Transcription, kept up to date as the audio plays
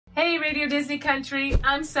Hey Radio Disney Country,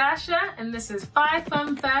 I'm Sacha and this is 5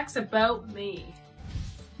 fun facts about me.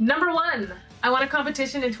 Number 1, I won a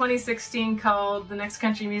competition in 2016 called The Next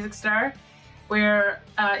Country Music Star, where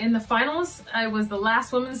in the finals I was the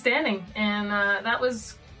last woman standing, and that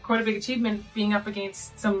was quite a big achievement, being up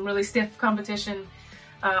against some really stiff competition,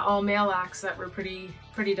 all male acts that were pretty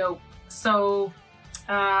dope. So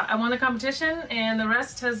I won the competition and the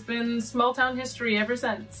rest has been small town history ever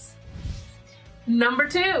since. Number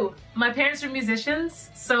 2, my parents are musicians,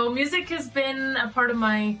 so music has been a part of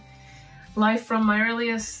my life from my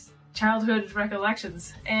earliest childhood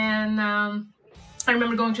recollections. And I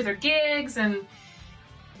remember going to their gigs and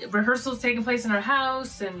rehearsals taking place in our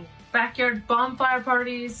house and backyard bonfire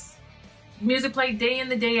parties. Music played day in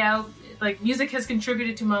the day out. Like, music has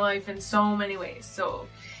contributed to my life in so many ways, so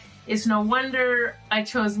it's no wonder I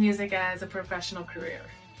chose music as a professional career.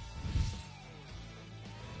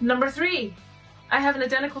 Number 3, I have an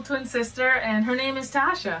identical twin sister and her name is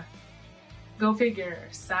Tasha. Go figure,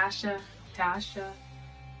 Sacha, Tasha.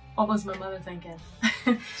 What was my mother thinking?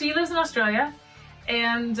 She lives in Australia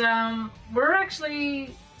and we're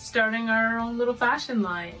actually starting our own little fashion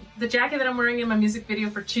line. The jacket that I'm wearing in my music video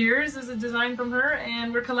for Cheers is a design from her,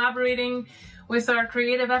 and we're collaborating with our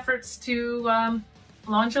creative efforts to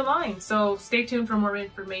launch a line. So stay tuned for more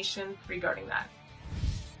information regarding that.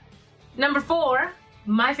 Number 4,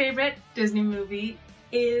 my favorite Disney movie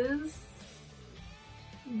is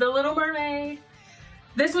The Little Mermaid.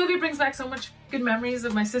 This movie brings back so much good memories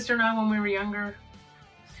of my sister and I when we were younger.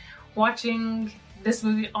 Watching this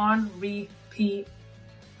movie on repeat,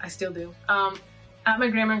 I still do. At my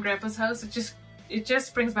grandma and grandpa's house, it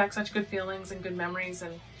just brings back such good feelings and good memories,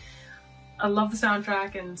 and I love the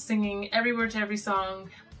soundtrack and singing every word to every song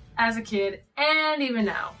as a kid and even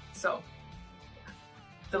now. So, yeah,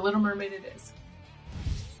 The Little Mermaid it is.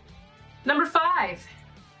 Number 5,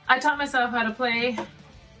 I taught myself how to play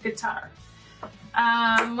guitar.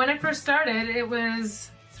 When I first started, it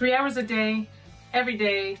was 3 hours a day, every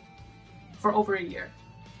day, for over a year.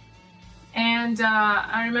 And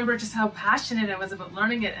I remember just how passionate I was about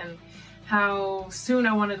learning it and how soon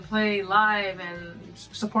I wanted to play live and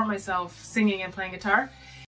support myself singing and playing guitar.